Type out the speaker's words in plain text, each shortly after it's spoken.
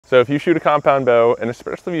So if you shoot a compound bow, and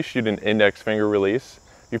especially if you shoot an index finger release,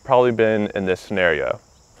 you've probably been in this scenario.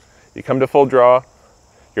 You come to full draw,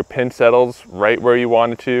 your pin settles right where you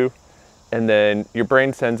want it to, and then your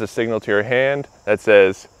brain sends a signal to your hand that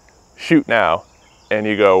says, shoot now, and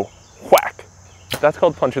you go whack. That's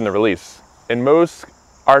called punching the release. And most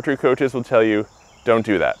archery coaches will tell you, don't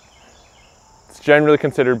do that. It's generally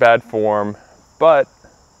considered bad form, but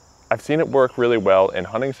I've seen it work really well in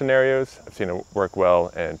hunting scenarios. I've seen it work well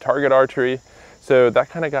in target archery. So that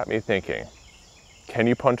kind of got me thinking, can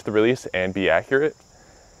you punch the release and be accurate?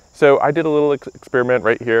 So I did a little experiment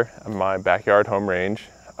right here in my backyard home range.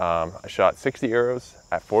 I shot 60 arrows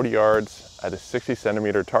at 40 yards at a 60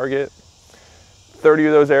 centimeter target. 30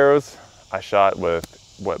 of those arrows I shot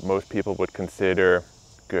with what most people would consider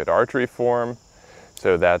good archery form.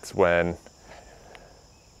 So that's when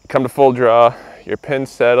you come to full draw, your pin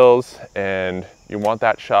settles, and you want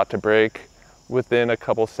that shot to break within a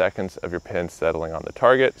couple seconds of your pin settling on the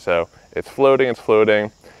target. So it's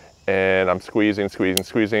floating, and I'm squeezing,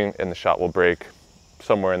 and the shot will break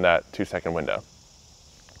somewhere in that 2-second window.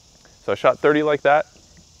 So I shot 30 like that.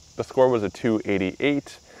 The score was a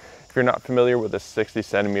 288. If you're not familiar with a 60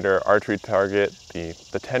 centimeter archery target,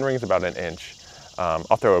 the 10 ring is about an inch.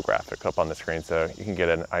 I'll throw a graphic up on the screen so you can get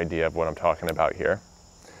an idea of what I'm talking about here.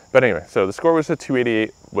 But anyway, so the score was a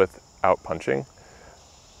 288 without punching.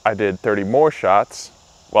 I did 30 more shots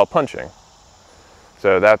while punching.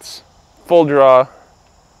 So that's full draw,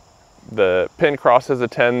 the pin crosses a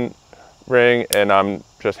 10 ring, and I'm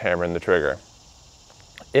just hammering the trigger.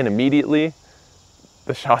 And immediately,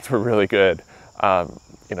 the shots were really good.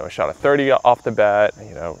 You know, I shot a 30 off the bat,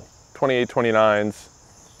 28,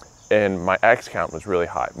 29s, and my X count was really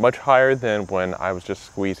high, much higher than when I was just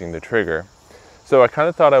squeezing the trigger. So I kind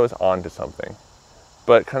of thought I was on to something.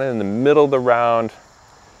 But kind of in the middle of the round,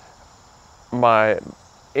 my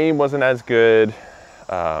aim wasn't as good.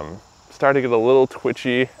 Started to get a little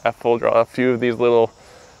twitchy at full draw. A few of these little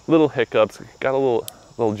hiccups, got a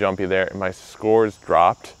little jumpy there, and my scores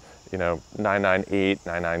dropped. 998,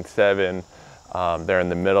 997. There in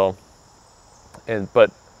the middle.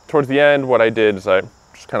 But towards the end, what I did is I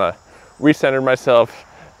just kind of recentered myself,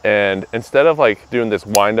 and instead of like doing this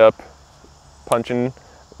wind up punching,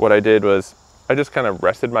 what I did was I just kind of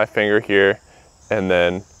rested my finger here, and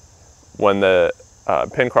then when the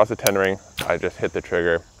pin crossed the 10 ring, I just hit the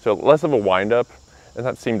trigger. So less of a wind up, and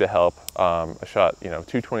that seemed to help. I shot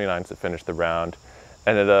 229s to finish the round,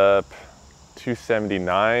 ended up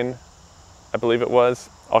 279, I believe it was.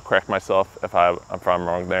 I'll correct myself if I'm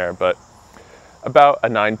wrong there, but about a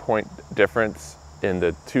 9-point difference in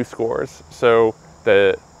the two scores. So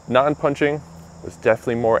the non-punching was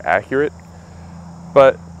definitely more accurate,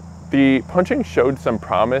 but the punching showed some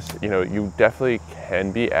promise. You definitely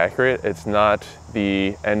can be accurate. It's not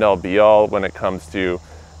the end-all be-all when it comes to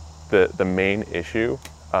the main issue,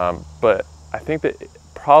 but I think the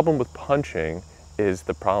problem with punching is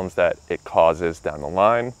the problems that it causes down the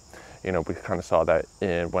line. We kind of saw that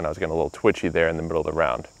when I was getting a little twitchy there in the middle of the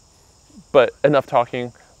round. But enough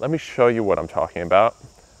talking, let me show you what I'm talking about.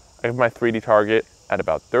 I have my 3D target at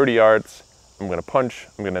about 30 yards. I'm gonna punch,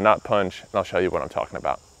 I'm gonna not punch, and I'll show you what I'm talking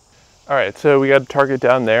about. All right, so we got a target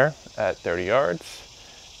down there at 30 yards.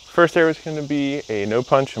 First arrow is gonna be a no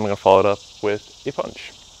punch. I'm gonna follow it up with a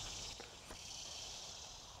punch.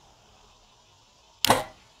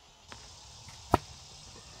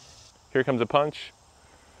 Here comes a punch.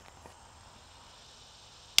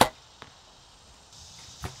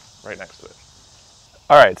 Right next to it.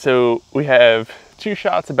 All right, so we have two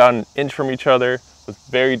shots about an inch from each other with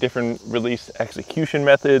very different release execution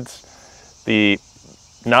methods. The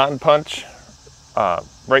non-punch,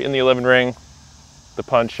 right in the 11 ring. The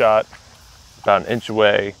punch shot about an inch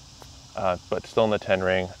away, but still in the 10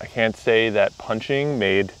 ring. I can't say that punching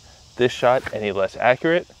made this shot any less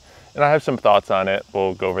accurate, and I have some thoughts on it.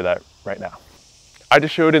 We'll go over that right now. I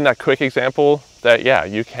just showed in that quick example that, yeah,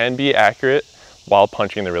 you can be accurate while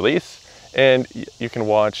punching the release, and you can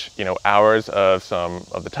watch hours of some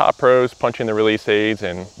of the top pros punching the release aids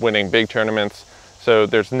and winning big tournaments. So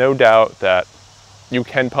there's no doubt that you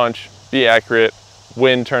can punch, be accurate,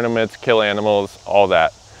 win tournaments, kill animals, all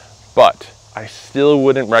that. But I still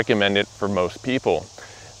wouldn't recommend it for most people,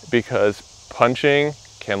 because punching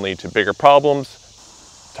can lead to bigger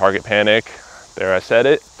problems, target panic, there I said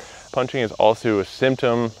it. Punching is also a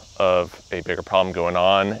symptom of a bigger problem going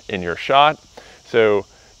on in your shot. So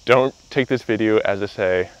don't take this video as to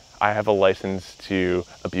say, I have a license to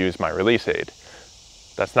abuse my release aid.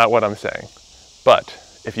 That's not what I'm saying. But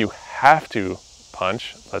if you have to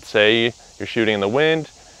punch, let's say you're shooting in the wind,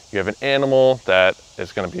 you have an animal that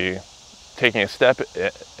is going to be taking a step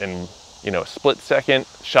in, a split second,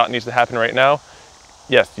 shot needs to happen right now.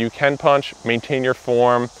 Yes, you can punch, maintain your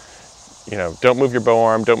form, don't move your bow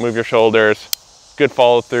arm, don't move your shoulders, good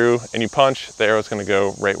follow through, and you punch, the arrow's gonna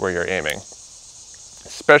go right where you're aiming.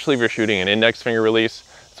 Especially if you're shooting an index finger release.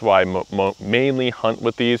 That's why I mainly hunt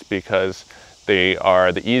with these, because they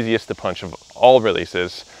are the easiest to punch of all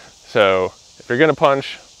releases. So if you're gonna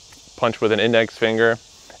punch with an index finger,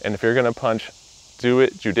 and if you're gonna punch, do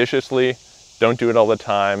it judiciously, don't do it all the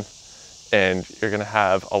time, and you're gonna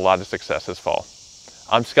have a lot of success this fall.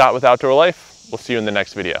 I'm Scott with Outdoor Life. We'll see you in the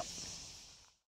next video.